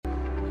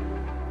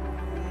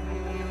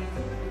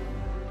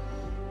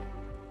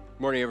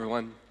Morning,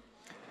 everyone.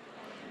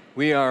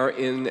 We are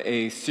in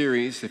a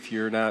series, if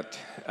you're not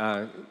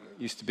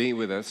used to being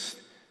with us,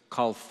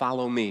 called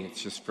Follow Me.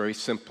 It's just very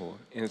simple,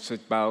 and it's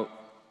about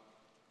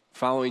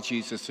following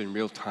Jesus in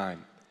real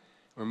time.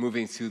 We're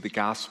moving through the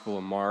Gospel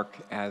of Mark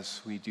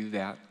as we do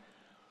that.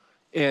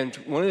 And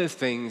one of the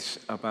things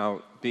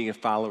about being a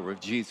follower of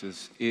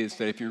Jesus is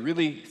that if you're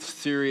really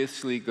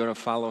seriously going to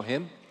follow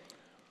him,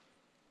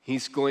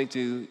 he's going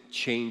to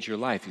change your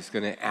life. He's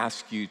going to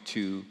ask you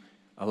to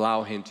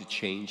allow him to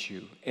change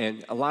you.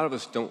 And a lot of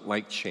us don't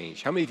like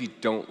change. How many of you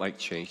don't like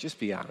change? Just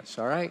be honest,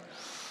 all right?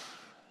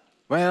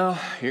 Well,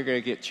 you're going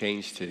to get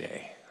changed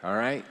today, all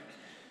right?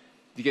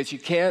 Because you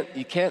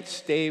can't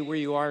stay where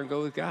you are and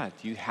go with God.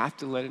 You have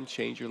to let him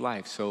change your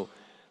life. So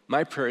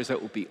my prayer is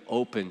that we'll be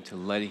open to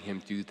letting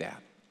him do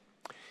that.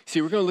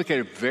 See, we're going to look at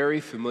a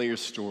very familiar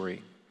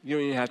story. You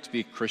don't even have to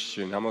be a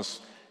Christian.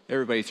 Almost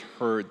everybody's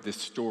heard this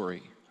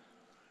story.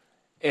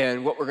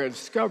 And what we're going to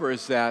discover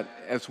is that,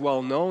 as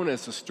well known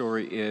as the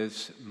story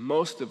is,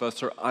 most of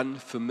us are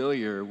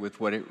unfamiliar with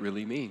what it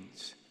really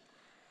means.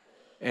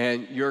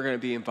 And you're going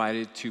to be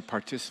invited to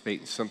participate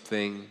in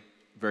something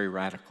very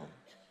radical.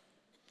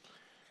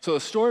 So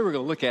the story we're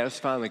going to look at is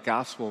found in the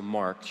Gospel of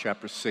Mark,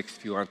 chapter 6.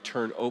 If you want to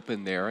turn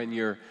open there, in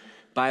your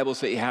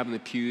Bibles that you have in the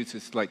pews,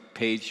 it's like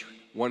page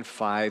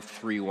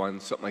 1531,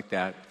 something like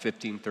that,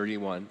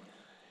 1531.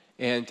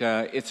 And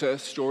it's a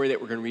story that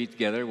we're going to read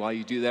together. While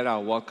you do that,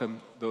 I'll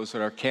welcome those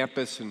at our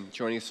campus and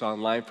joining us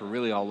online from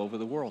really all over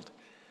the world.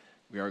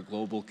 We are a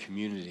global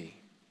community.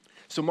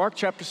 So Mark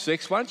chapter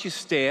 6, why don't you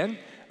stand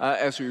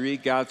as we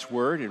read God's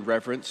word in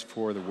reverence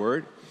for the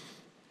word.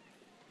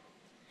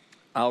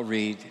 I'll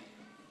read.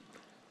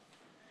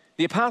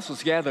 The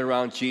apostles gathered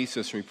around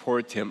Jesus and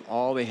reported to him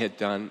all they had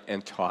done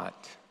and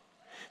taught.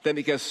 Then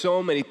because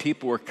so many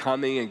people were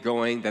coming and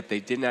going that they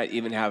did not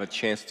even have a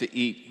chance to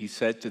eat, he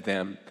said to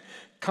them,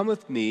 "Come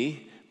with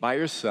me by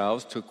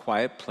yourselves to a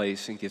quiet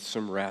place and get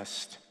some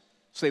rest."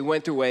 So they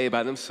went away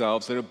by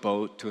themselves in a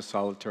boat to a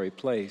solitary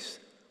place.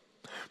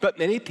 But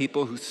many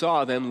people who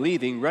saw them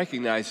leaving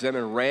recognized them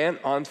and ran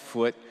on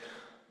foot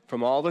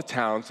from all the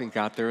towns and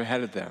got there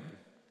ahead of them.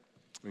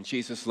 When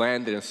Jesus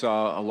landed and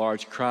saw a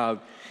large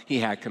crowd, he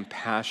had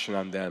compassion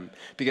on them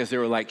because they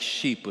were like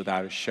sheep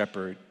without a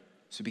shepherd.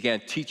 So he began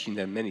teaching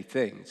them many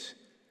things.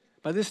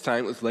 By this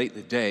time it was late in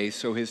the day,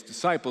 so his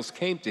disciples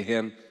came to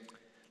him.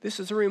 "This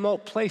is a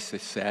remote place," they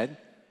said,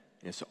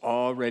 "and it's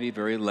already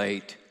very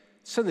late.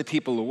 Send the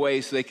people away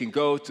so they can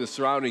go to the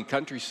surrounding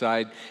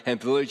countryside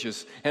and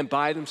villages and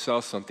buy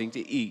themselves something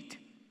to eat."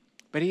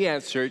 But he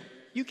answered,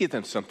 "You give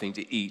them something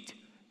to eat."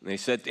 And they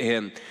said to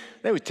him,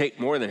 "That would take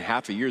more than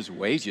half a year's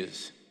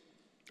wages.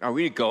 Are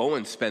we to go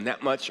and spend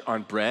that much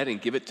on bread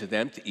and give it to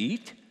them to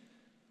eat?"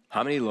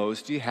 "How many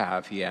loaves do you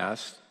have?" he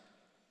asked.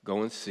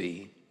 "Go and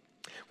see."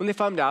 When they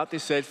found out, they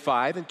said,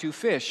 5 and 2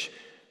 fish.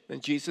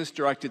 Then Jesus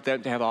directed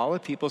them to have all the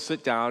people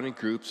sit down in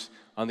groups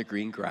on the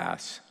green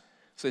grass.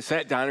 So they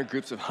sat down in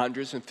groups of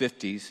hundreds and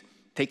fifties,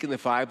 taking the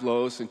 5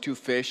 loaves and 2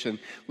 fish, and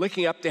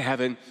looking up to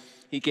heaven,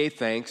 he gave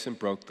thanks and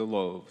broke the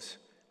loaves.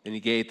 Then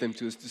he gave them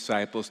to his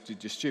disciples to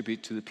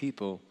distribute to the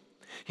people.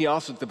 He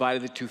also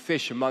divided the 2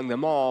 fish among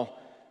them all.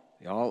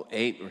 They all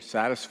ate and were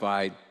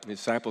satisfied. The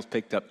disciples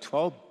picked up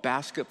 12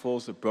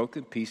 basketfuls of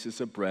broken pieces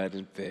of bread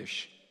and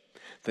fish.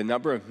 The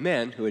number of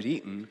men who had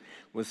eaten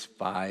was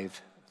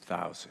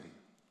 5,000.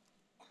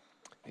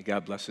 May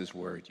God bless his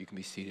word. You can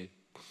be seated.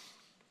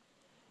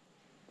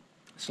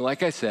 So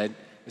like I said,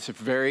 it's a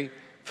very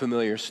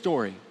familiar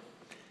story.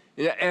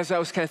 And as I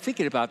was kind of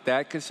thinking about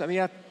that, because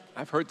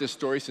I've heard this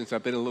story since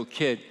I've been a little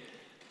kid,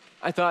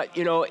 I thought,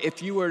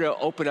 if you were to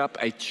open up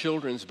a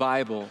children's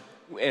Bible,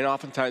 and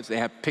oftentimes they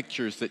have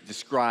pictures that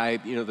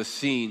describe, the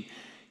scene,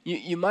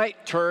 you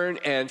might turn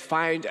and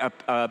find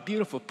a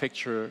beautiful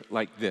picture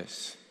like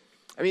this.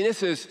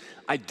 This is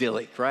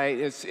idyllic, right?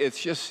 It's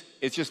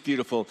just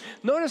beautiful.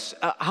 Notice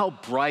how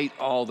bright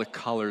all the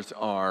colors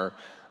are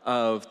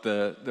of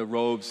the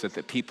robes that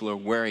the people are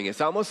wearing.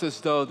 It's almost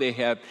as though they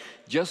have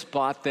just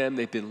bought them,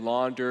 they've been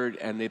laundered,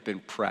 and they've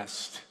been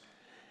pressed.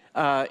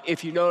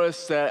 If you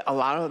notice that a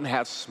lot of them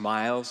have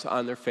smiles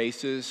on their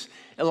faces,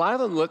 a lot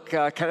of them look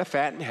kind of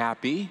fat and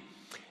happy,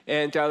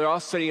 and they're all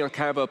sitting on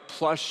kind of a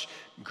plush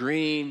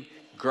green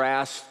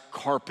grass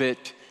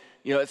carpet.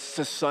 The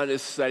sun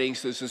is setting,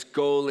 so there's this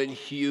golden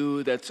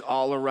hue that's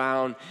all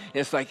around. And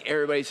it's like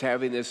everybody's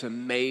having this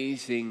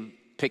amazing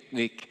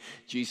picnic.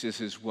 Jesus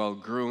is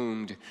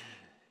well-groomed.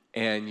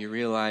 And you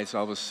realize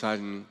all of a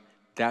sudden,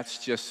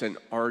 that's just an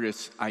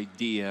artist's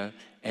idea,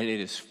 and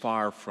it is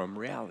far from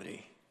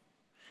reality.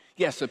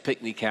 Yes, a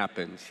picnic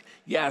happens.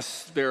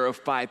 Yes, there are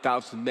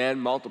 5,000 men.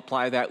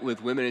 Multiply that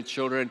with women and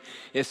children.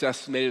 It's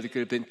estimated there could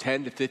have been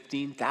 10 to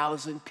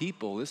 15,000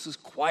 people. This is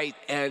quite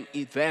an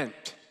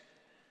event.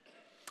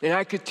 And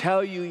I could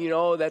tell you,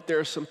 that there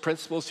are some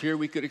principles here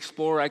we could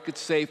explore. I could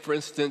say, for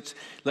instance,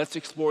 let's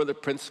explore the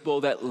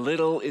principle that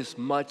little is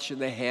much in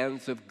the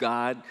hands of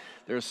God.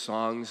 There are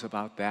songs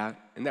about that,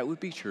 and that would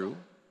be true.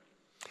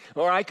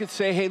 Or I could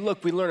say, hey,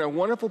 look, we learn a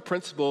wonderful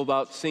principle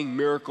about seeing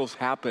miracles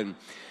happen.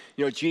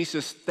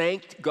 Jesus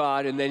thanked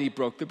God and then he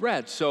broke the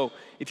bread. So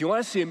if you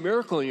want to see a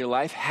miracle in your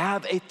life,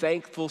 have a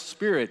thankful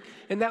spirit.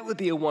 And that would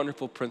be a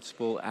wonderful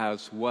principle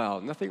as well.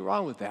 Nothing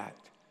wrong with that.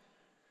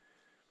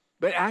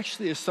 But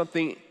actually there's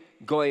something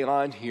going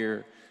on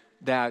here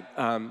that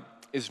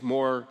is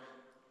more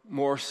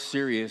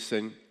serious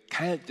and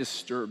kind of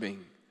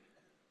disturbing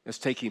that's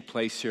taking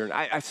place here. And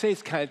I say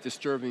it's kind of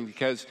disturbing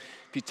because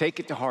if you take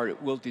it to heart,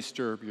 it will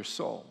disturb your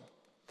soul.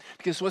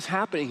 Because what's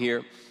happening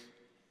here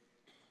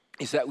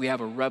is that we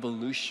have a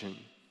revolution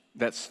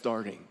that's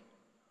starting.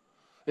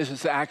 This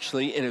is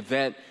actually an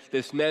event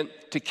that's meant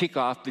to kick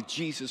off the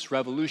Jesus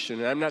Revolution.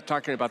 And I'm not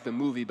talking about the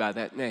movie by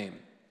that name.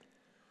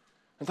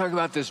 I'm talking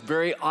about this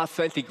very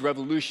authentic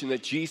revolution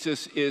that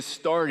Jesus is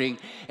starting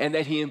and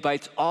that he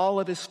invites all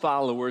of his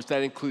followers,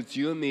 that includes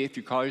you and me if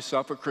you call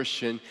yourself a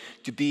Christian,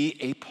 to be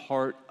a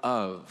part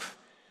of.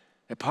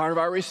 And part of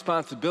our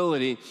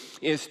responsibility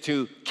is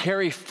to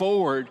carry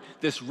forward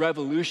this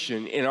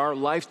revolution in our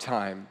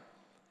lifetime.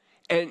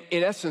 And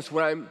in essence,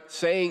 what I'm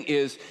saying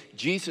is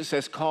Jesus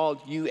has called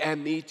you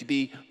and me to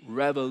be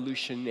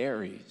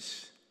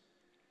revolutionaries.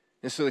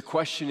 And so the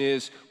question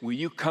is, will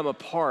you come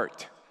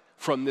apart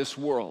from this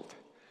world?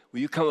 Will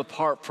you come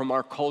apart from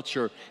our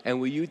culture, and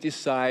will you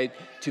decide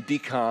to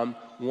become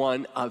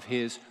one of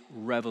his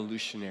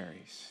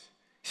revolutionaries?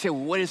 You say,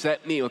 well, what does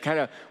that mean? What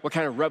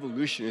kind of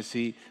revolution is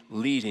he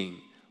leading?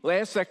 Well, to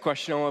answer that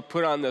question, I want to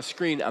put on the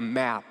screen a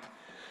map.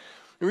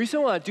 The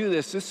reason I want to do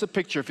this is a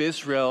picture of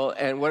Israel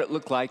and what it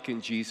looked like in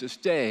Jesus'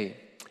 day.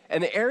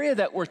 And the area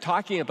that we're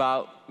talking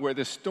about where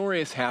the story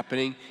is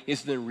happening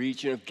is the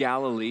region of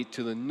Galilee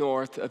to the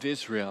north of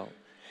Israel.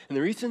 And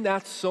the reason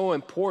that's so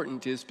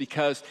important is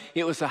because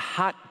it was a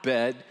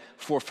hotbed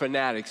for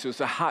fanatics. It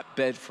was a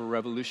hotbed for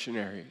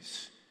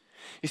revolutionaries.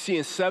 You see,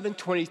 in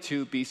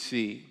 722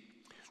 BC,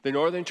 the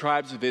northern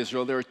tribes of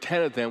Israel, there were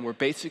 10 of them, were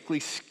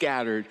basically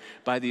scattered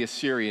by the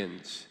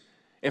Assyrians.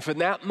 And from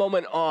that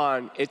moment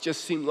on, it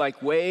just seemed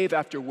like wave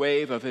after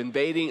wave of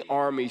invading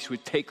armies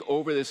would take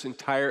over this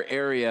entire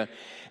area.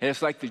 And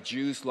it's like the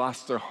Jews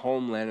lost their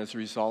homeland as a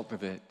result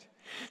of it.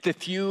 The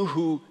few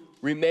who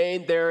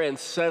remained there and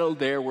settled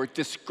there were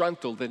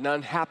disgruntled and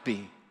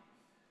unhappy.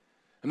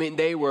 I mean,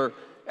 they were,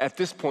 at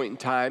this point in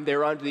time, they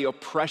were under the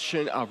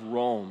oppression of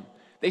Rome.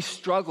 They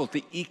struggled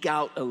to eke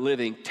out a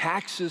living.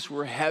 Taxes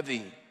were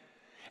heavy.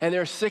 And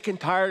they're sick and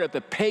tired of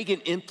the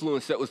pagan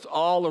influence that was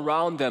all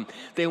around them.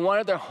 They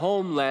wanted their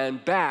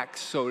homeland back,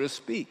 so to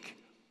speak.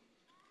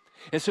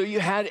 And so you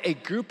had a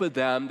group of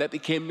them that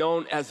became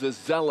known as the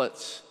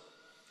Zealots.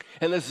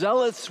 And the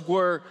Zealots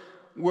were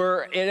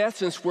in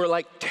essence,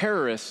 like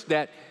terrorists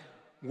that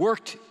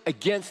worked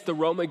against the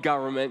Roman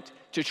government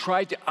to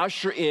try to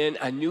usher in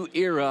a new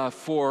era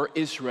for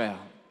Israel.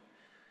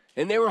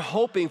 And they were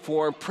hoping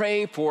for and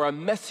praying for a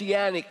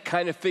messianic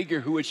kind of figure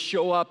who would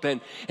show up and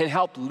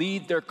help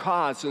lead their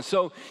cause. And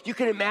so you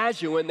can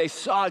imagine when they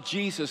saw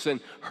Jesus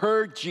and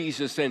heard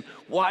Jesus and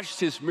watched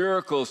his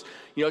miracles,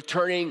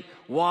 turning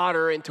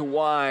water into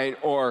wine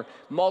or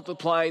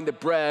multiplying the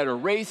bread or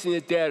raising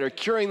the dead or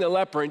curing the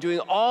leper and doing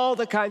all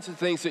the kinds of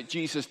things that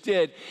Jesus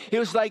did. It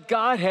was like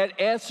God had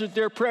answered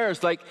their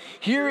prayers. Like,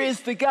 here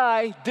is the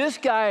guy, this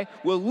guy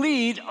will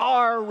lead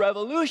our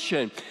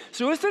revolution.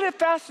 So isn't it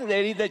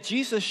fascinating that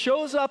Jesus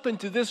shows up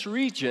into this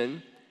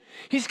region?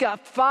 He's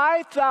got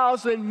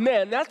 5,000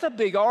 men, that's a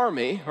big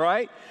army,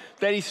 right?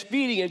 That he's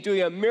feeding and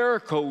doing a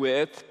miracle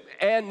with,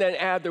 and then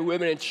add their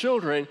women and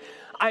children.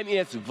 I mean,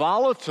 it's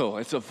volatile.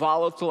 It's a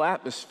volatile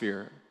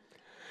atmosphere.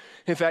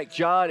 In fact,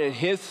 John in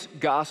his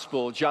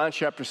gospel, John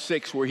chapter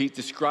 6, where he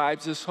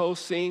describes this whole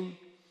scene,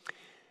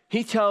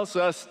 he tells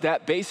us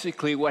that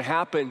basically what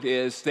happened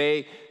is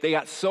they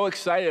got so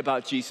excited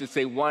about Jesus,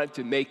 they wanted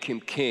to make him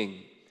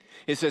king.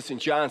 It says in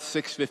John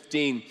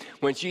 6:15,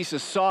 when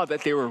Jesus saw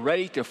that they were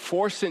ready to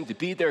force him to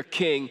be their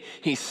king,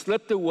 he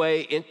slipped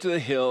away into the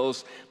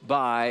hills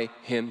by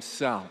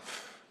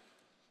himself.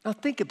 Now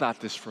think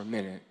about this for a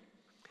minute.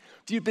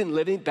 If you've been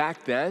living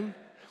back then,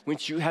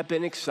 wouldn't you have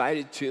been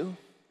excited too?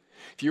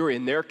 If you were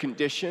in their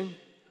condition,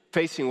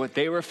 facing what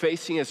they were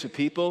facing as a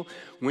people,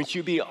 wouldn't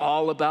you be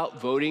all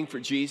about voting for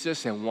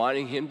Jesus and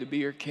wanting him to be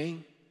your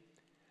king?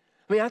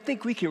 I mean, I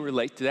think we can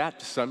relate to that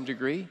to some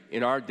degree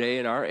in our day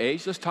and our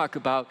age. Let's talk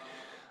about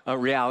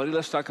reality.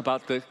 Let's talk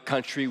about the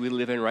country we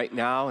live in right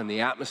now and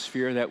the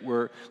atmosphere that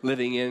we're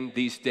living in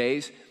these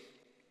days.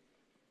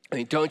 I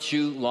mean, don't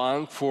you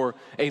long for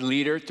a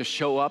leader to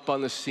show up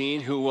on the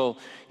scene who will,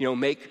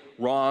 make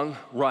wrong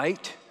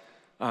right?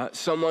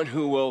 Someone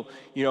who will,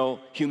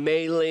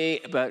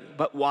 humanely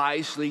but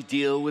wisely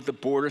deal with the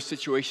border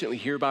situation that we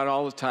hear about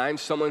all the time.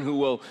 Someone who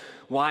will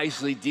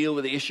wisely deal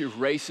with the issue of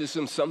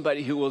racism.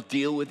 Somebody who will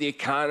deal with the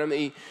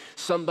economy.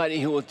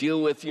 Somebody who will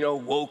deal with,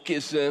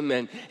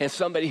 wokeism, and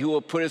somebody who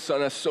will put us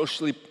on a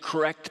socially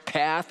correct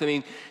path. I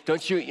mean,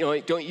 don't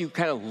you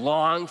kind of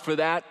long for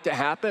that to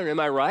happen? Am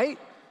I right?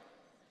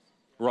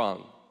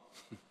 Wrong.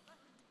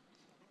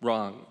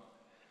 Wrong.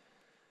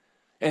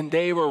 And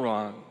they were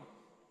wrong.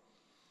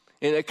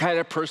 And the kind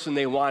of person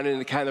they wanted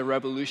and the kind of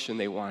revolution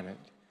they wanted.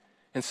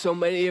 And so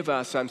many of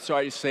us, I'm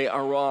sorry to say,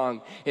 are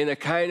wrong in the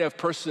kind of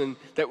person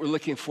that we're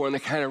looking for and the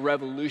kind of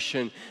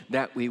revolution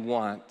that we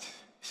want.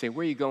 You say,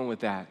 where are you going with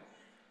that?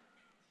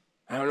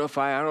 I don't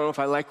know if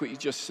I like what you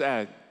just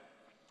said.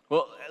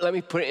 Well, let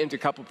me put it into a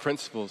couple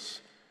principles.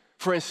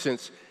 For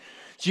instance,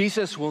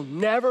 Jesus will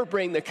never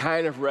bring the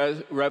kind of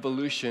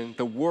revolution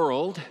the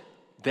world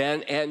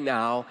then and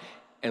now,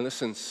 and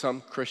listen,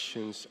 some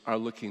Christians are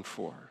looking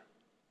for.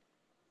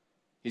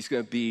 He's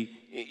going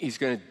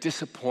to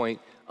disappoint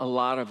a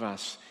lot of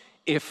us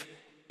if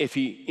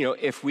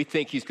we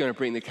think he's going to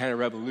bring the kind of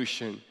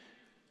revolution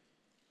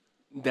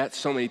that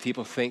so many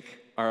people think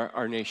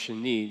our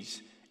nation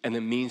needs and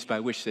the means by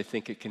which they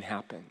think it can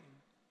happen.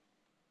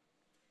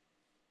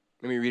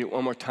 Let me read it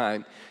one more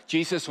time.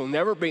 Jesus will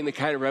never bring the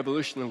kind of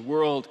revolution the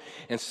world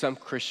and some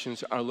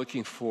Christians are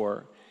looking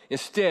for.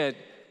 Instead,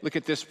 look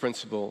at this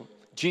principle.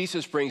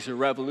 Jesus brings a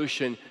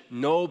revolution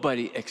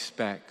nobody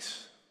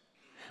expects,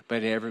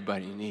 but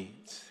everybody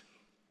needs.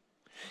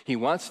 He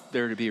wants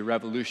there to be a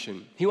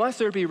revolution. He wants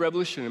there to be a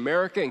revolution in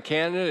America and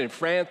Canada and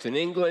France and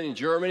England and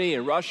Germany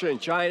and Russia and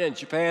China and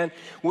Japan,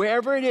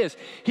 wherever it is.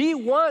 He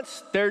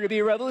wants there to be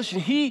a revolution.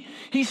 He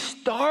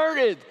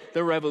started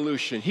the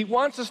revolution. He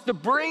wants us to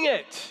bring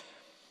it,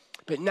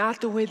 but not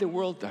the way the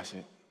world does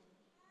it.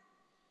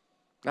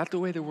 Not the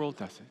way the world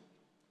does it.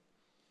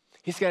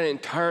 He's got an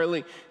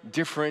entirely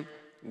different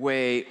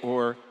way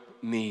or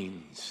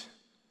means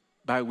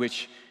by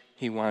which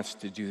he wants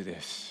to do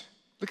this.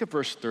 Look at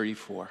verse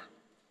 34.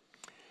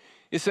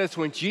 It says,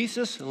 when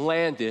Jesus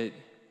landed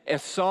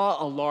and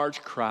saw a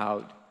large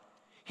crowd,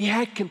 he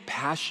had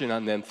compassion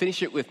on them.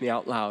 Finish it with me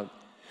out loud.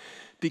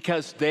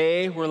 Because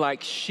they were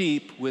like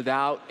sheep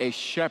without a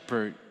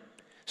shepherd.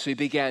 So he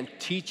began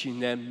teaching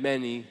them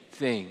many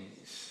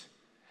things.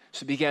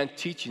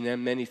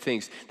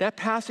 That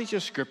passage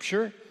of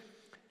scripture,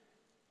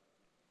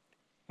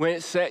 when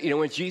it said,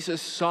 when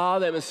Jesus saw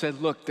them and said,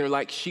 look, they're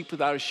like sheep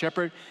without a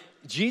shepherd,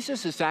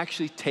 Jesus is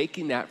actually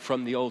taking that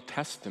from the Old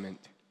Testament.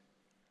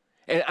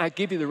 And I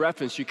give you the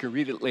reference. You can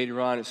read it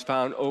later on. It's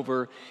found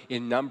over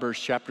in Numbers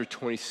chapter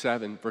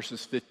 27,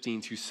 verses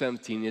 15 through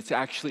 17. It's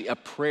actually a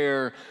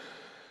prayer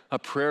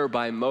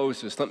by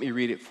Moses. Let me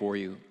read it for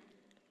you.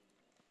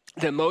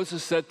 Then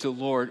Moses said to the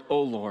Lord,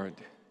 O Lord,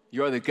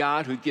 you are the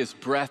God who gives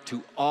breath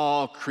to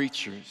all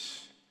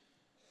creatures.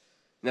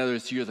 In other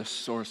words, you're the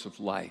source of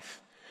life.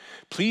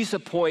 Please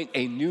appoint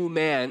a new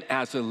man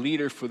as a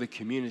leader for the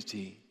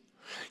community.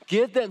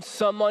 Give them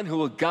someone who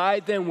will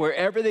guide them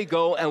wherever they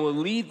go and will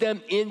lead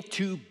them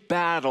into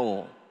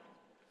battle.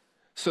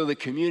 So the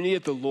community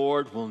of the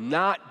Lord will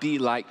not be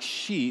like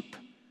sheep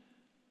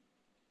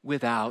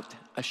without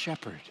a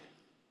shepherd.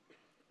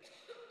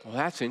 Well,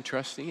 that's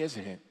interesting,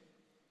 isn't it?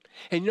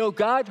 And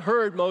God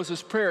heard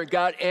Moses' prayer.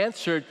 God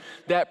answered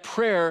that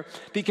prayer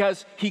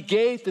because he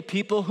gave the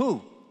people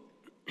who?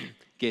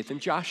 Gave them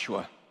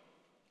Joshua.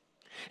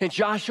 And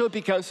Joshua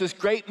becomes this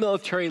great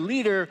military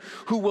leader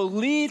who will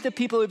lead the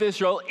people of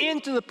Israel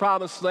into the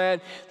promised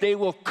land. They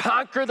will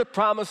conquer the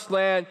promised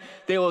land.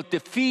 They will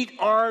defeat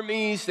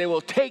armies. They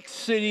will take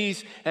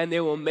cities, and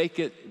they will make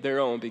it their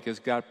own because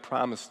God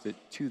promised it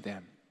to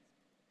them.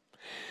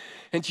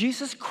 And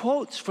Jesus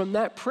quotes from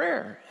that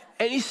prayer.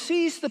 And he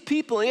sees the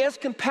people. He has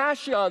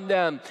compassion on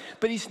them.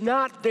 But he's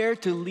not there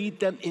to lead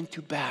them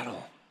into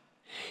battle.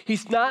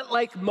 He's not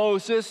like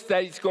Moses,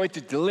 that he's going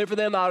to deliver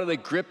them out of the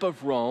grip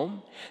of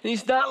Rome. And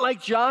he's not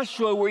like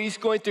Joshua, where he's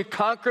going to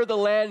conquer the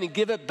land and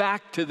give it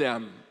back to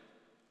them.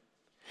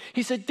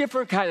 He's a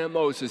different kind of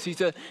Moses.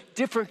 He's a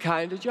different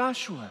kind of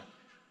Joshua.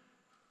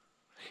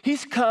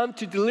 He's come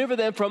to deliver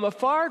them from a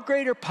far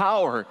greater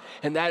power,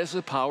 and that is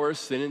the power of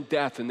sin and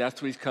death. And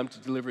that's what he's come to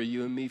deliver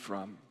you and me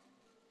from.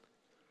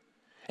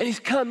 And he's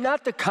come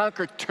not to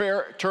conquer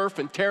turf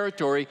and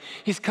territory.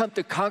 He's come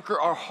to conquer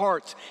our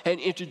hearts and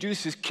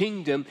introduce his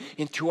kingdom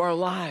into our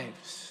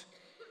lives.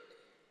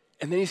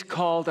 And then he's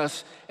called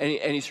us and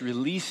he's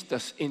released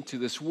us into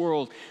this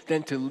world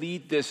then to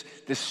lead this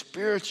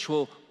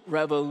spiritual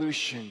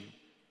revolution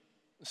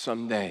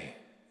someday.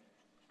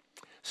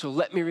 So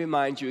let me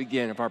remind you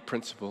again of our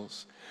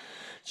principles.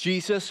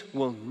 Jesus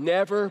will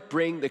never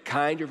bring the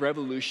kind of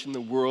revolution the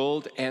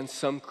world and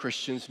some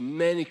Christians,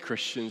 many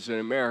Christians in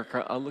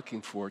America, are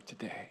looking for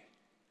today.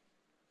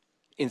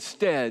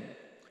 Instead,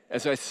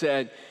 as I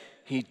said,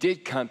 he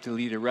did come to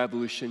lead a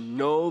revolution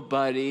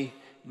nobody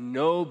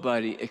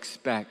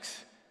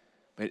expects,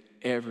 but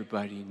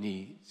everybody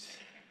needs.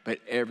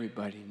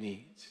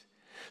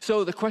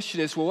 So the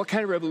question is, well, what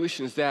kind of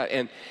revolution is that,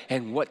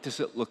 and what does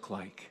it look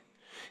like?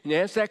 And to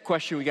answer that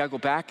question, we got to go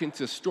back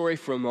into the story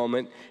for a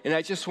moment. And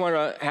I just want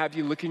to have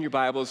you look in your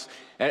Bibles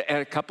at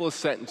a couple of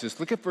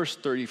sentences. Look at verse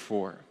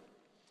 34.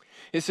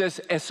 It says,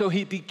 and so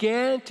he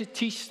began to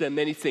teach them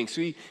many things. So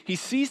he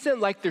sees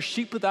them like they're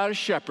sheep without a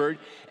shepherd.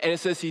 And it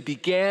says he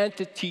began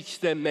to teach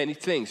them many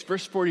things.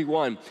 Verse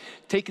 41,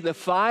 taking the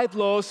 5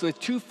 loaves and the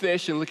 2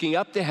 fish and looking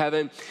up to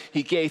heaven,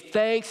 he gave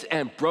thanks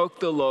and broke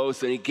the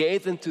loaves. And he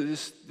gave them to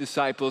his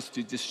disciples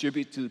to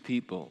distribute to the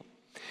people.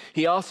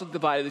 He also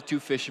divided the 2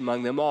 fish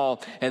among them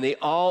all, and they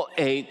all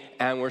ate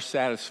and were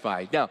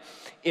satisfied. Now,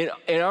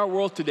 in our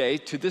world today,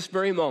 to this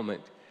very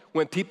moment,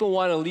 when people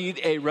want to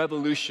lead a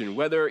revolution,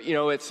 whether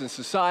it's in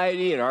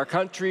society, in our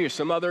country, or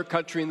some other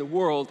country in the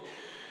world,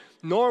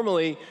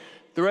 normally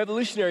the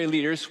revolutionary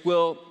leaders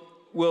will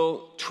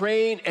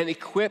train and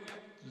equip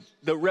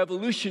the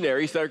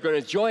revolutionaries that are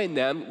going to join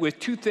them with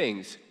 2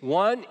 things.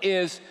 One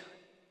is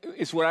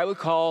what I would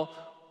call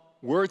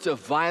words of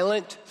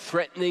violent,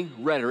 threatening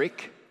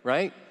rhetoric,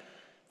 right?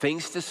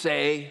 Things to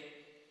say,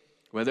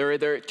 whether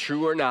they're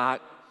true or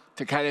not,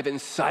 to kind of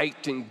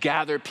incite and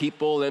gather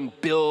people and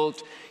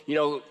build,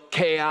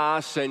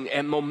 chaos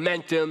and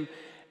momentum.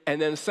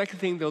 And then the second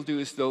thing they'll do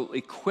is they'll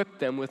equip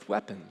them with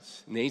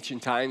weapons. In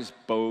ancient times,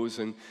 bows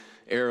and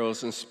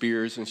arrows and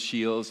spears and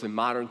shields. In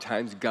modern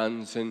times,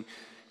 guns and,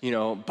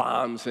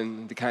 bombs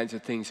and the kinds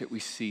of things that we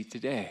see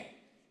today.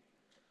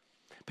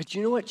 But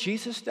you know what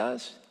Jesus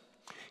does?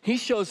 He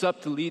shows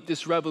up to lead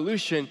this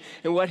revolution,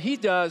 and what he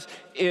does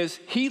is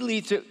he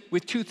leads it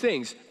with 2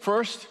 things.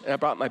 First, and I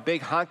brought my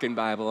big honking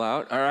Bible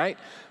out, all right?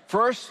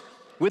 First,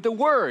 with the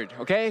word,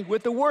 okay?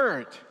 With the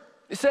word.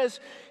 It says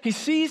he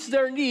sees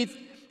their need,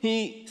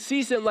 he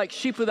sees them like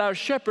sheep without a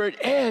shepherd,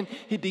 and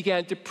he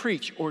began to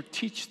preach or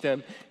teach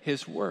them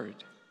his word.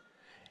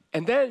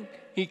 And then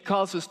he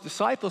calls his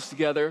disciples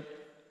together,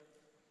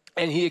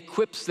 and he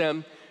equips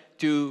them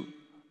to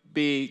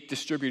be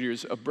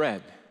distributors of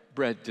bread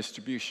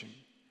distribution.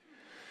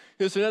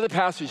 There's another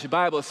passage in the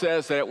Bible that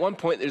says that at one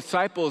point the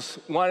disciples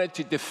wanted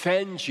to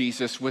defend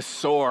Jesus with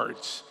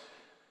swords.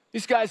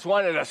 These guys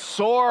wanted a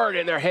sword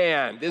in their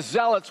hand. The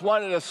zealots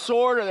wanted a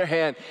sword in their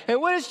hand. And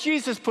what does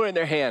Jesus put in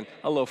their hand?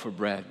 A loaf of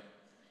bread.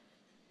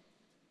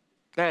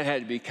 That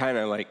had to be kind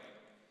of like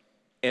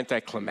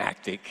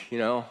anticlimactic,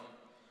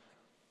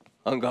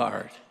 on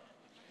guard.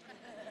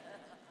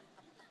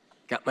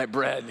 Got my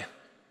bread.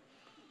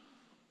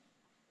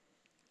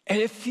 And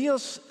it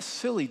feels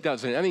silly,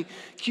 doesn't it? I mean,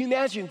 can you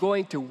imagine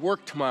going to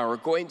work tomorrow or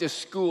going to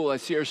school? I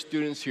see our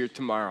students here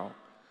tomorrow.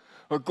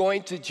 Or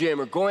going to gym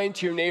or going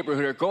to your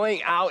neighborhood or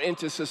going out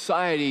into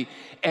society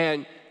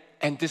and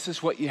this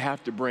is what you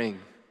have to bring.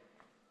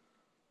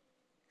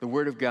 The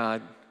Word of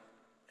God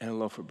and a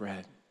loaf of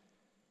bread.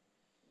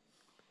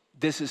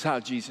 This is how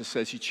Jesus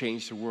says he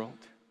changed the world.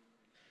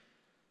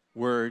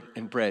 Word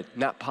and bread,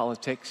 not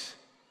politics.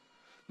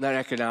 Not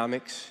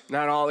economics,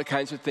 not all the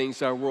kinds of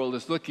things our world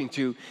is looking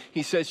to.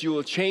 He says you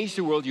will change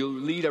the world, you'll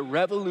lead a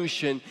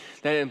revolution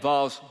that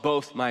involves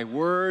both my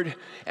word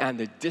and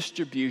the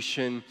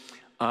distribution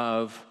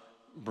of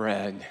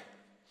bread.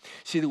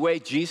 See, the way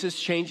Jesus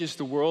changes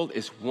the world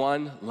is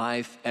one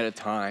life at a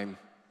time.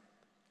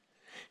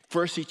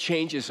 First, he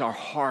changes our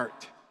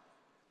heart.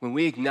 When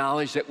we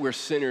acknowledge that we're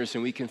sinners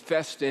and we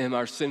confess to him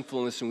our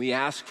sinfulness and we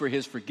ask for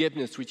his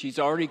forgiveness, which he's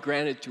already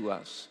granted to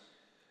us.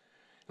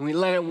 And we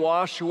let him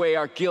wash away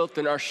our guilt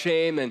and our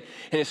shame, and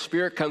his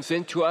Spirit comes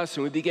into us,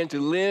 and we begin to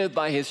live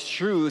by his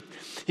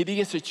truth. He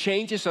begins to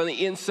change us on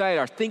the inside.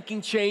 Our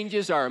thinking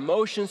changes, our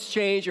emotions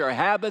change, our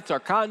habits, our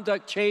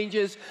conduct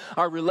changes,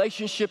 our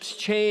relationships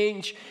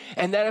change,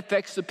 and that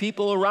affects the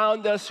people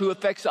around us, who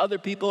affects other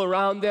people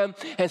around them,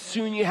 and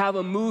soon you have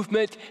a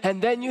movement, and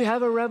then you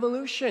have a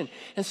revolution.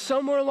 And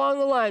somewhere along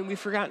the line, we've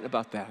forgotten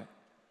about that.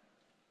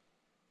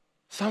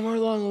 Somewhere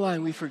along the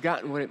line, we've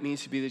forgotten what it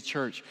means to be the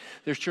church.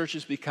 Their church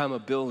has become a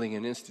building,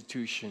 an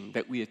institution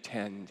that we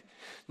attend.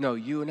 No,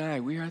 you and I,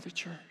 we are the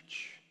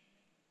church.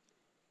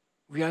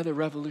 We are the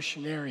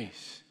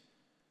revolutionaries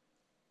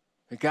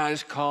that God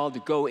is called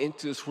to go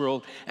into this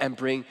world and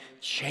bring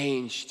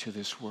change to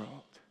this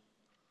world.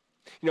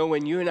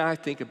 When you and I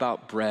think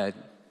about bread,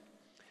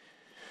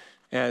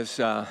 as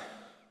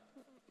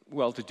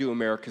well-to-do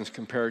Americans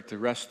compared to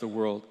the rest of the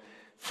world,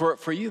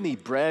 for you and me,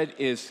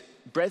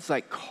 bread's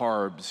like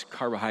carbs,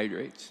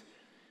 carbohydrates.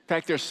 In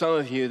fact, there's some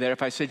of you that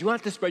if I said, do you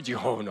want this bread? You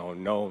go, oh,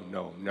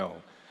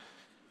 no.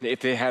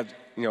 If it had,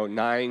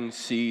 9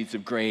 seeds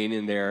of grain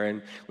in there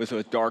and was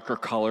a darker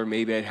color,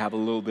 maybe I'd have a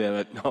little bit of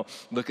it. No,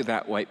 look at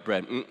that white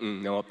bread.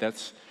 No,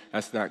 that's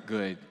not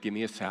good. Give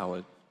me a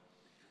salad.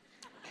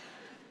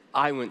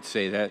 I wouldn't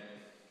say that.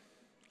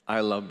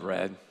 I love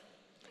bread.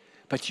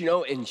 But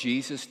in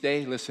Jesus'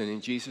 day,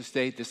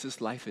 this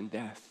is life and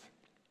death.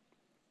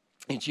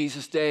 In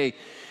Jesus' day,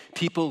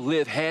 people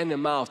live hand to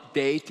mouth,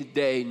 day to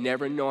day,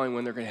 never knowing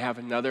when they're going to have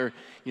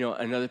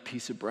another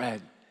piece of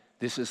bread.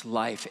 This is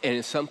life. And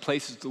in some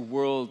places of the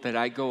world that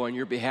I go on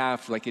your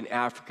behalf, like in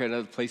Africa and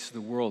other places of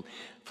the world,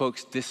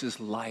 folks, this is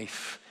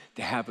life,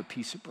 to have a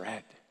piece of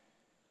bread.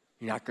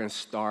 You're not going to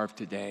starve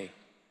today.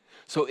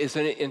 So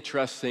isn't it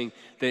interesting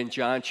that in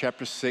John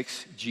chapter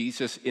 6,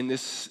 Jesus, in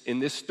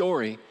this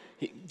story,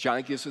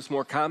 John gives us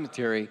more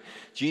commentary.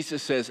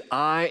 Jesus says,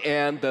 I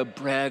am the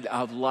bread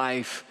of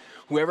life.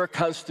 Whoever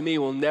comes to me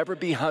will never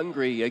be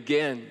hungry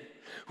again.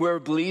 Whoever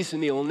believes in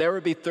me will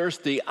never be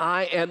thirsty.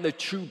 I am the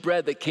true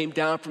bread that came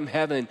down from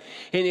heaven.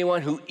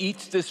 Anyone who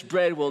eats this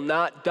bread will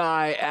not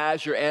die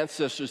as your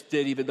ancestors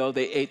did, even though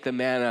they ate the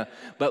manna,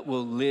 but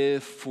will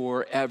live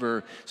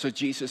forever. So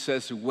Jesus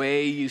says the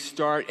way you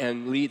start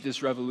and lead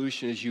this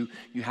revolution is you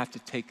have to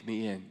take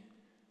me in.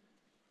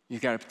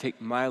 You've got to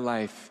take my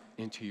life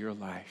into your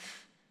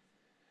life.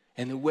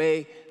 And the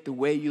way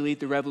you lead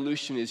the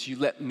revolution is you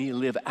let me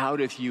live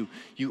out of you.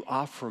 You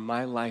offer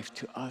my life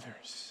to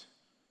others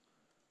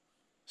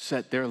so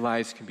that their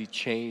lives can be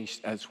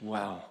changed as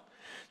well.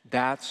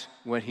 That's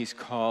what he's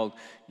called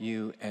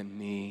you and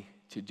me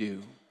to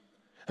do.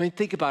 I mean,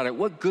 think about it.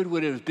 What good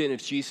would it have been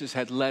if Jesus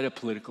had led a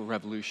political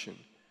revolution?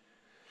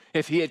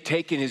 If he had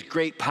taken his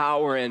great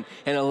power and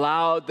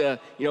allowed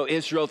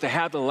Israel to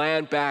have the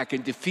land back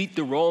and defeat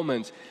the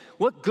Romans,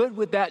 what good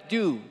would that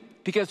do?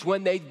 Because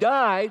when they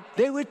died,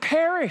 they would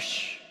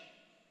perish.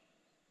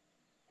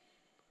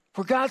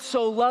 For God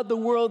so loved the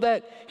world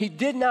that he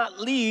did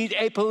not lead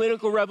a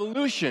political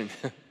revolution.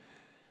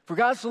 For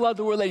God so loved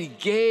the world that he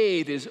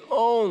gave his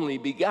only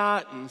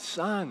begotten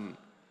Son.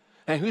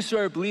 And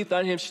whosoever believeth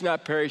on him should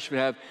not perish but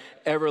have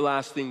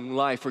everlasting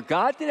life. For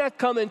God did not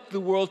come into the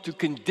world to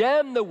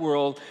condemn the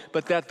world,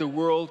 but that the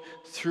world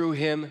through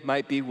him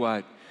might be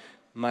what?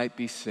 Might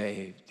be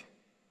saved.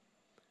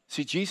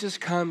 See, Jesus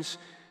comes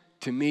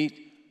to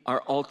meet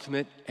our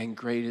ultimate and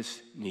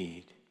greatest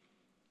need.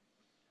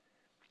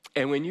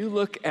 And when you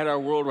look at our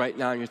world right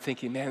now and you're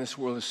thinking, man, this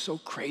world is so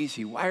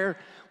crazy. Why are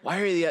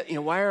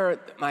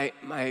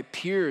my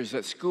peers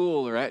at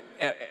school or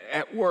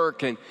at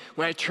work, and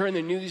when I turn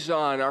the news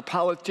on, our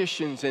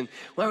politicians, and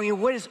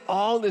what is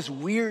all this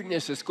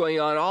weirdness that's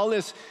going on, all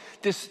this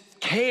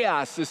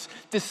chaos, this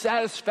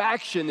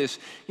dissatisfaction,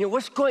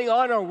 what's going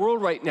on in our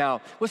world right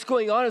now? What's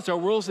going on is our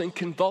world's in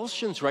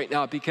convulsions right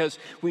now because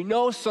we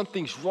know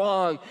something's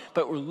wrong,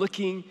 but we're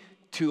looking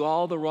to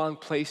all the wrong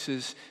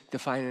places to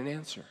find an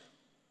answer.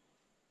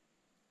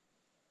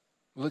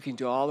 We're looking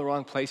to all the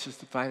wrong places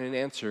to find an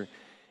answer.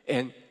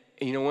 And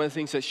one of the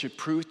things that should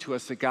prove to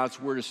us that God's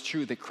word is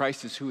true, that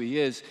Christ is who he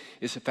is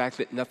the fact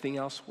that nothing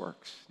else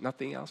works.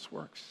 Nothing else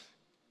works.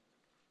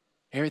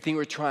 Everything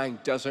we're trying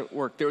doesn't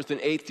work. There was an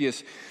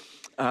atheist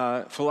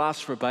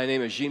philosopher by the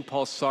name of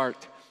Jean-Paul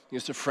Sartre. He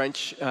was a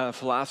French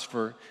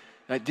philosopher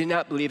that did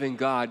not believe in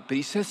God, but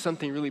he says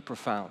something really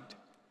profound.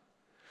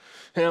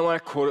 And I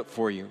want to quote it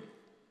for you.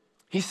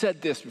 He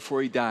said this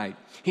before he died.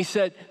 He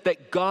said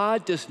that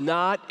God does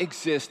not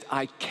exist,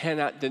 I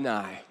cannot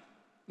deny.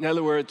 In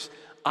other words,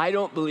 I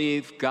don't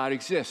believe God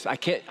exists. I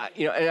can't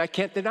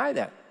deny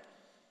that.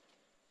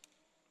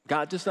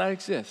 God does not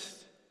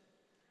exist.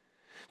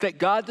 That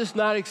God does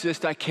not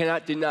exist, I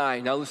cannot deny.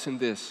 Now listen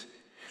to this.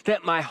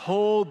 That my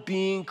whole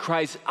being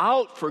cries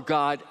out for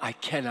God, I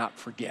cannot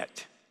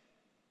forget.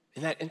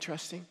 Isn't that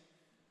interesting?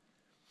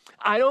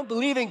 I don't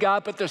believe in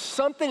God, but there's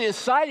something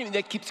inside of me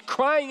that keeps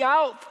crying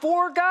out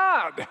for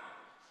God.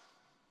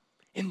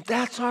 And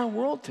that's our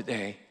world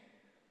today.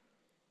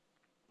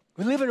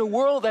 We live in a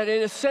world that,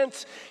 in a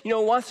sense,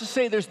 wants to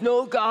say there's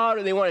no God,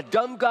 or they want to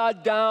dumb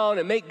God down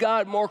and make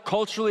God more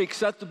culturally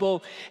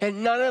acceptable,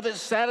 and none of it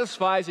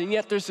satisfies, and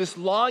yet there's this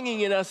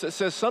longing in us that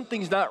says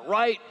something's not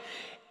right.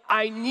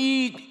 I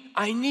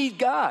need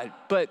God,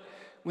 but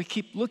we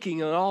keep looking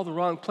in all the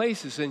wrong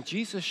places, and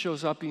Jesus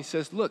shows up and he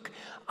says, look,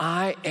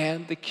 I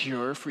am the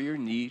cure for your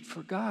need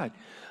for God.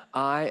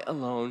 I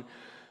alone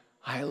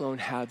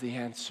have the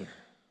answer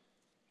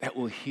that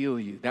will heal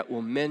you, that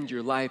will mend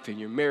your life and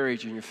your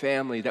marriage and your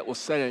family, that will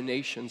set a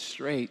nation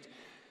straight.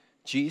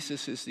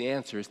 Jesus is the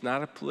answer. It's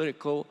not a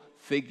political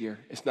figure.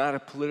 It's not a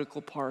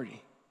political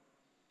party.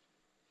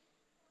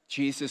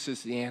 Jesus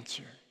is the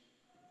answer.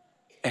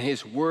 And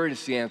his word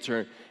is the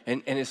answer,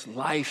 and his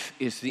life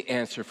is the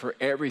answer for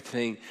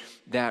everything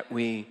that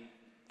we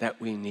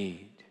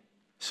need.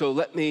 So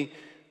let me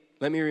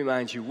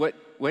remind you, what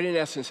in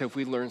essence have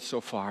we learned so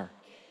far?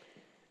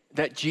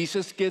 That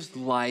Jesus gives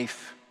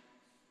life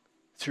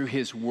through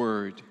his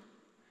word.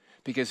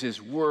 Because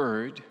his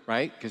word,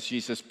 right? Because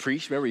Jesus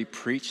preached, remember he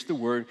preached the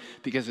word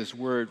because his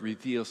word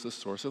reveals the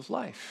source of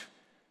life.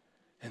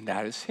 And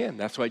that is him.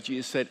 That's why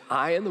Jesus said,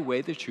 I am the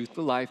way, the truth,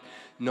 the life.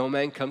 No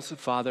man comes to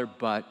the Father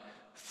but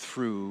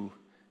through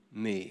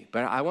me.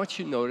 But I want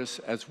you to notice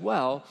as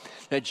well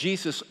that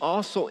Jesus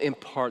also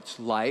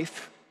imparts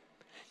life,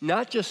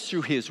 not just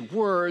through his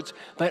words,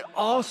 but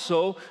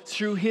also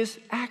through his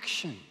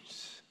actions.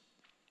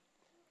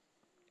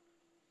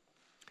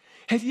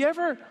 Have you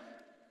ever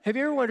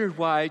wondered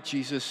why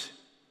Jesus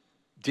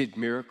did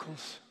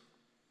miracles?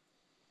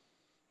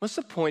 What's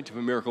the point of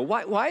a miracle?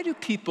 Why do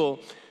people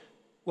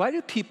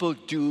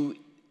do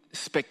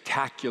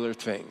spectacular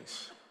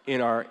things in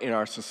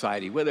our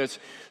society, whether it's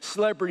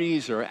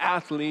celebrities or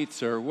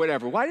athletes or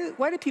whatever?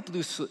 Why do people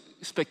do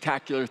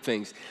spectacular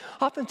things?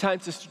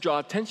 Oftentimes it's to draw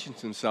attention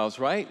to themselves,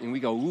 right? And we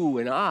go, ooh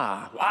and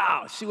ah,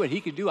 wow, see what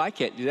he could do, I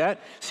can't do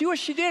that. See what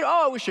she did,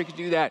 oh, I wish I could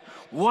do that.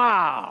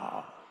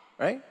 Wow,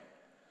 right?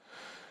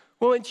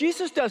 Well, when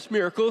Jesus does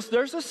miracles,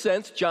 there's a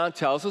sense, John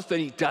tells us, that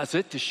he does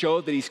it to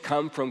show that he's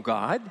come from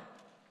God.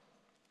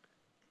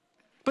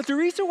 But the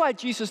reason why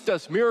Jesus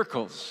does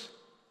miracles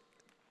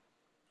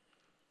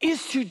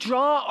is to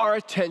draw our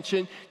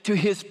attention to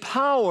his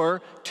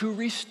power to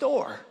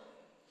restore,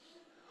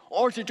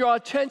 or to draw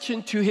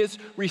attention to his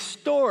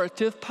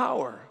restorative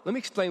power. Let me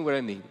explain what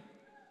I mean.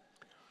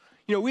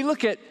 You know, we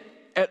look at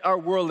our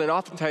world, and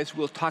oftentimes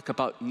we'll talk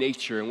about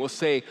nature, and we'll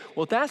say,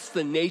 well, that's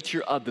the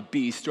nature of the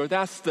beast, or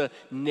that's the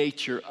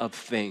nature of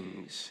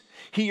things.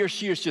 He or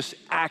she is just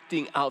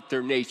acting out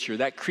their nature.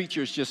 That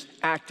creature is just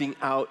acting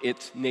out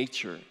its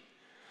nature.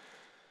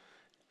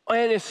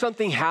 And if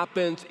something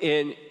happens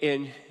in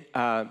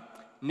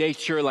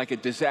nature, like a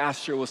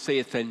disaster, we'll say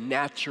it's a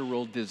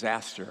natural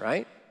disaster,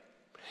 right?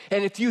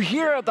 And if you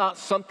hear about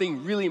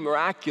something really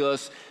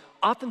miraculous,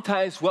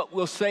 oftentimes what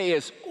we'll say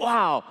is,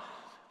 wow,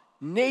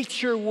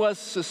 nature was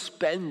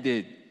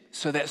suspended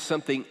so that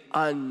something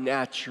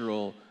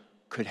unnatural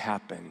could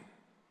happen.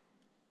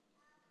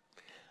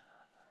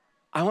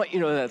 I want you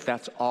to know that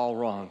that's all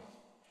wrong.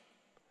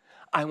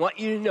 I want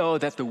you to know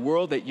that the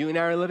world that you and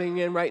I are living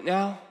in right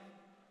now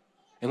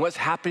and what's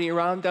happening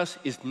around us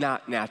is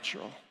not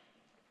natural.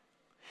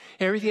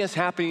 Everything that's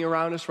happening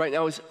around us right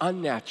now is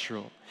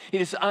unnatural.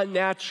 It is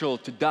unnatural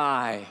to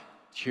die.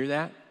 Did you hear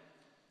that?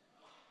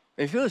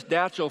 And if it was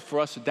natural for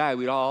us to die,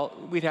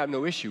 we'd have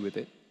no issue with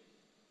it.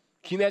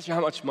 Can you imagine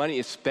how much money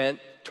is spent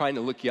trying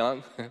to look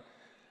young?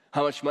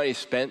 How much money is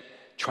spent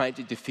trying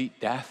to defeat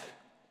death?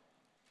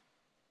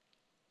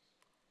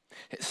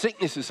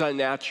 Sickness is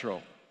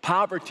unnatural.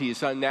 Poverty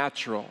is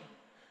unnatural.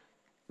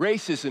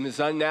 Racism is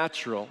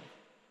unnatural.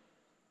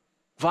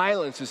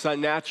 Violence is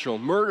unnatural.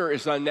 Murder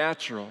is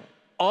unnatural.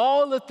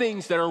 All the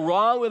things that are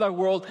wrong with our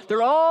world,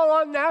 they're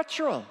all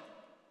unnatural.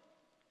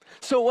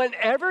 So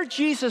whenever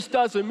Jesus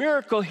does a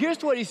miracle,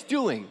 here's what he's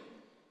doing.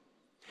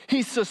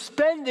 He's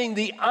suspending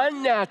the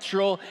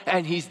unnatural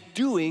and he's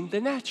doing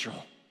the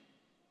natural.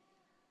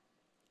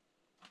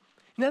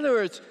 In other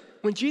words,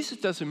 when Jesus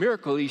does a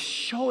miracle, he's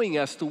showing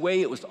us the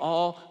way it was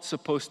all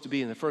supposed to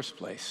be in the first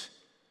place,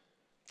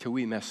 till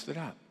we messed it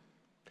up.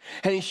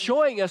 And he's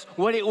showing us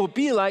what it will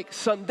be like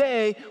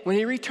someday when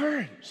he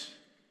returns.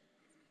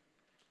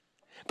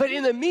 But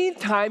in the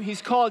meantime,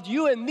 he's called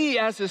you and me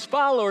as his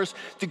followers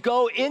to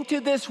go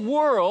into this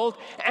world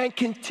and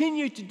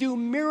continue to do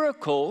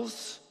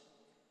miracles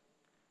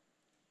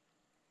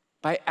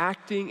by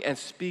acting and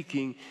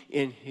speaking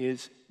in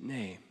his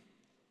name.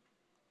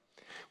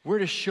 We're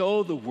to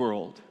show the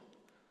world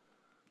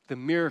the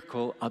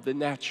miracle of the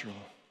natural.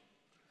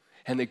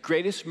 And the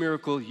greatest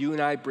miracle you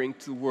and I bring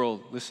to the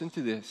world, listen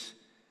to this,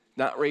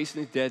 not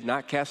raising the dead,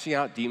 not casting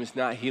out demons,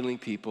 not healing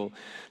people.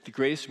 The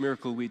greatest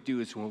miracle we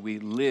do is when we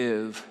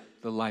live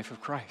the life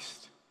of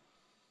Christ.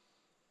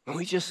 When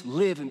we just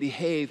live and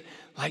behave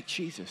like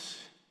Jesus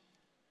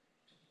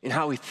in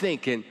how we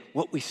think and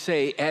what we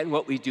say and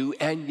what we do.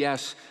 And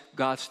yes,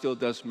 God still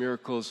does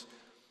miracles,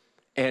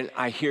 and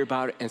I hear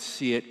about it and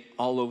see it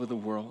all over the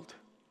world.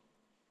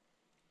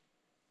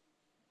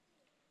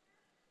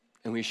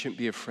 And we shouldn't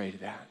be afraid of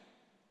that.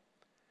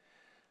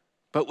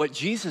 But what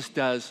Jesus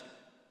does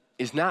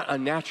is not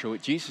unnatural.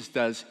 What Jesus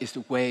does is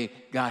the way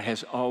God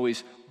has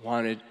always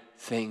wanted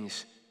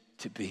things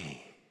to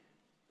be.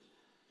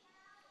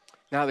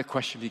 Now the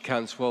question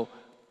becomes, well,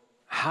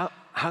 how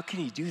can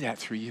he do that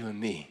through you and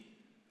me?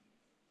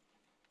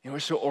 And we're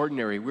so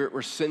ordinary.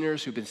 We're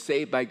sinners who've been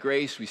saved by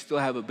grace. We still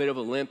have a bit of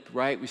a limp,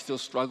 right? We still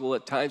struggle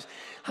at times.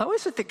 How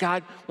is it that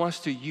God wants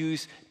to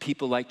use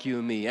people like you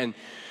and me? And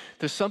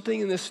there's something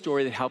in this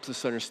story that helps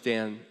us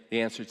understand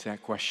the answer to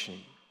that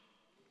question.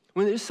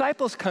 When the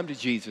disciples come to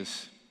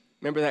Jesus,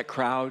 remember that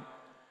crowd?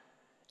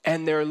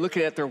 And they're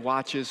looking at their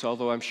watches,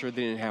 although I'm sure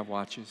they didn't have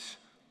watches.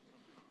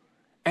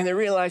 And they're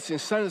realizing the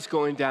sun is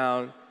going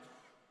down.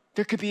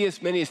 There could be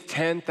as many as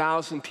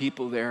 10,000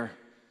 people there.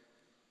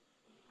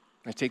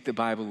 I take the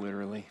Bible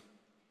literally.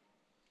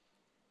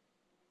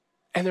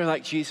 And they're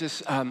like,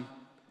 Jesus, I'm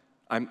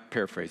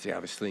paraphrasing,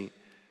 obviously.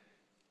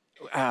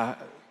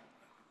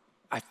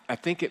 I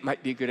think it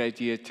might be a good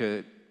idea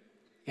it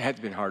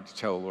had been hard to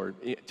tell the Lord,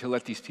 to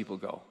let these people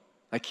go.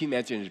 Like, can you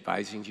imagine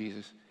advising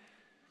Jesus?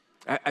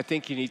 I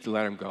think you need to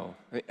let them go.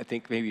 I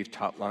think maybe you've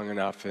taught long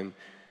enough, and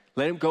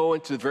let them go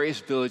into the various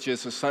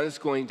villages. The sun is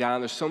going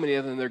down. There's so many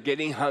of them. They're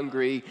getting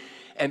hungry.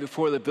 And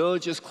before the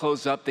villages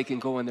close up, they can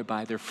go in there and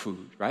buy their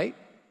food, right?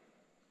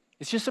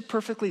 It's just a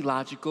perfectly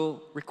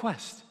logical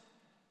request.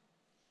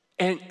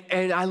 And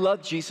I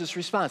love Jesus'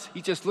 response.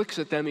 He just looks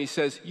at them and he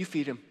says, you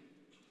feed them.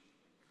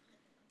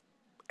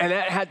 And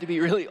that had to be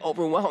really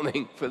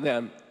overwhelming for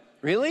them.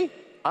 Really?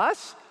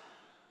 Us?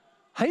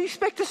 How do you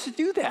expect us to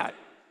do that?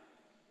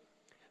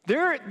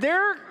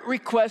 Their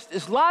request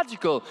is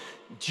logical.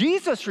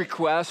 Jesus'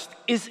 request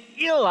is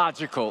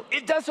illogical.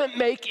 It doesn't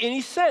make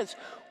any sense.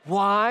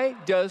 Why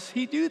does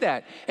he do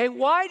that? And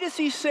why does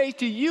he say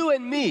to you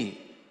and me,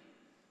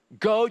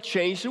 go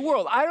change the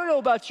world? I don't know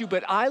about you,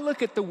 but I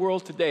look at the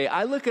world today,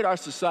 I look at our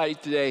society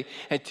today,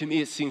 and to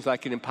me it seems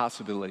like an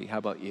impossibility. How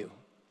about you?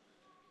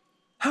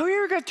 How are we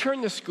ever going to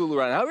turn this school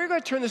around? How are we going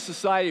to turn this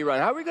society around?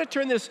 How are we going to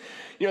turn this,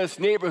 this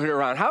neighborhood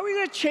around? How are we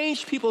going to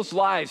change people's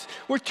lives?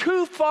 We're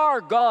too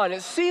far gone.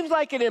 It seems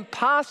like an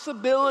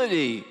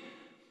impossibility.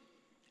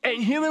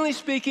 And humanly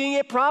speaking,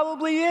 it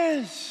probably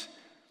is.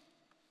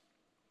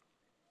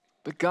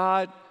 But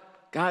God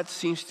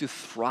seems to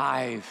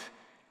thrive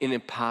in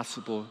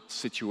impossible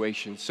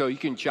situations. So you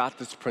can jot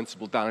this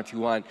principle down if you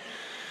want.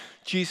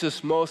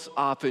 Jesus most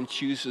often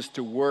chooses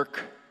to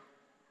work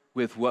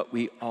with what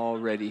we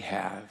already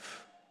have.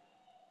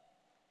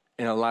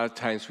 And a lot of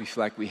times we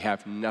feel like we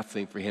have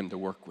nothing for him to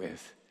work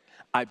with.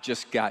 I've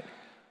just got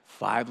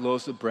 5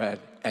 loaves of bread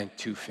and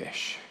 2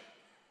 fish.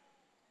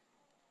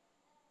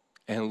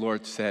 And the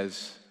Lord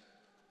says,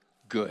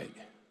 good.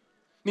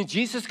 I mean,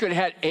 Jesus could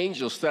have had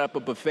angels set up a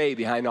buffet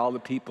behind all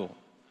the people,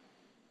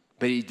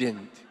 but he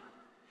didn't.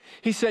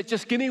 He said,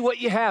 just give me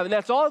what you have. And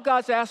that's all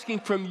God's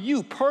asking from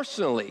you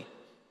personally.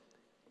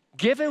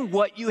 Give him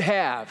what you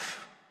have.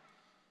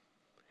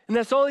 And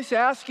that's all he's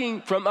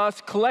asking from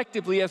us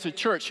collectively as a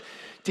church,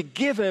 to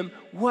give him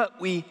what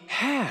we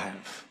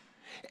have.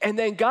 And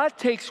then God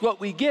takes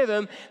what we give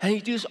him and he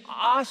does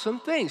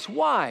awesome things.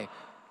 Why?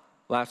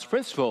 Last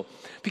principle,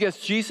 because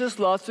Jesus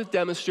loves to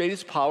demonstrate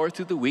his power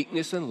through the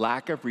weakness and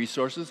lack of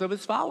resources of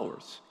his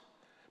followers.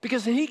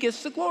 Because then he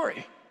gets the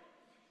glory.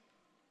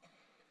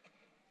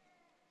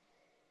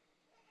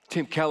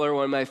 Tim Keller,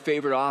 one of my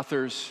favorite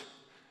authors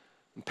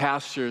and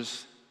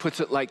pastors, puts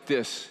it like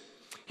this.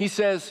 He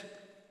says,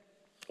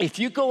 if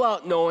you go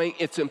out knowing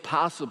it's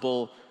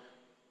impossible,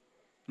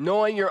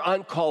 knowing you're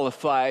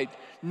unqualified,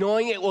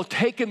 knowing it will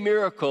take a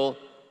miracle,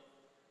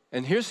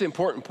 and here's the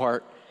important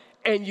part,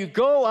 and you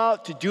go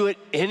out to do it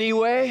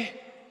anyway,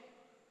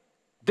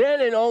 then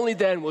and only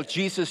then will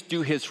Jesus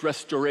do his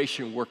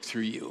restoration work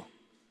through you.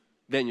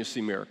 Then you'll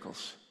see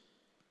miracles.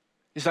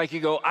 It's like you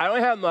go, I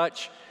don't have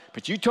much,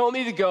 but you told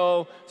me to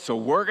go, so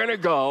we're going to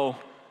go.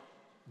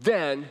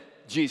 Then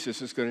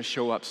Jesus is going to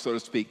show up, so to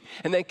speak.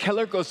 And then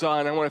Keller goes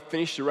on. I want to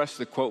finish the rest of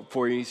the quote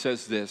for you. He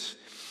says this.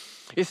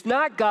 It's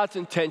not God's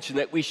intention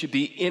that we should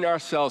be in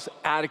ourselves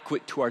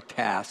adequate to our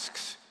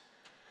tasks.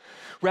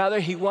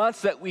 Rather, he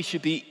wants that we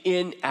should be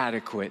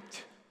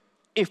inadequate.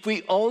 If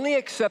we only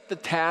accept the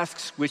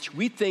tasks which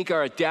we think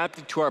are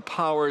adapted to our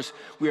powers,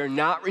 we are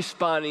not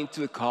responding to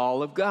the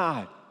call of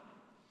God.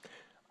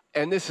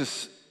 And this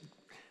is,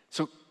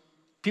 so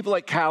people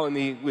like Cal and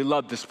me, we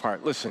love this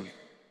part. Listen,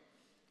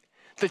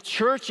 the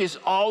church is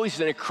always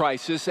in a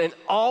crisis and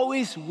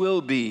always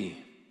will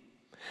be.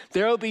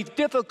 There will be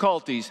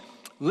difficulties,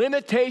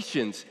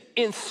 limitations,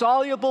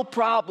 insoluble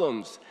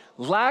problems,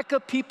 lack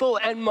of people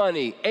and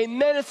money, a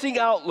menacing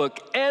outlook,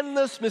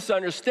 endless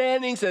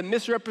misunderstandings and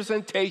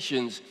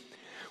misrepresentations.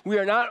 We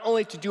are not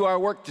only to do our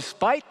work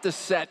despite the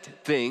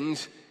set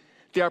things,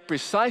 they are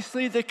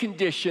precisely the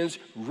conditions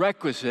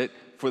requisite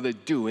for the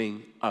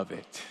doing of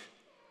it.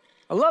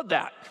 I love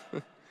that.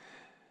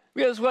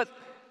 Because what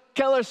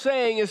Keller's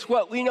saying is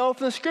what we know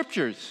from the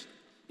scriptures.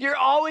 You're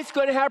always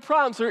going to have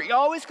problems. You're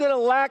always going to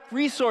lack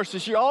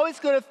resources. You're always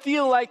going to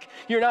feel like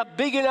you're not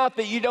big enough,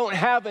 that you don't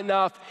have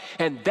enough.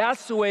 And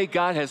that's the way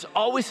God has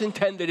always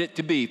intended it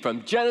to be,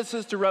 from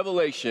Genesis to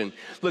Revelation.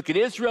 Look at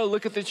Israel,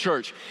 look at the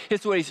church.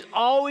 It's what he's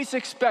always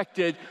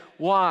expected.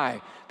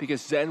 Why?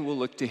 Because then we'll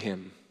look to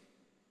him.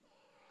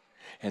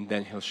 And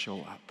then he'll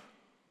show up.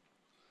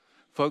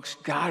 Folks,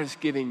 God is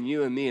giving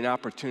you and me an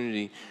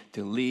opportunity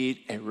to lead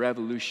a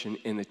revolution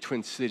in the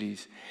Twin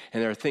Cities.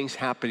 And there are things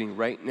happening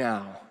right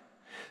now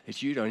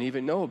that you don't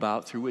even know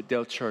about through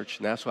Wooddale Church.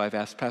 And that's why I've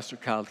asked Pastor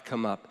Kyle to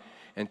come up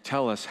and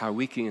tell us how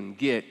we can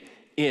get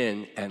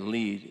in and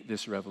lead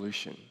this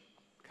revolution.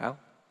 Kyle?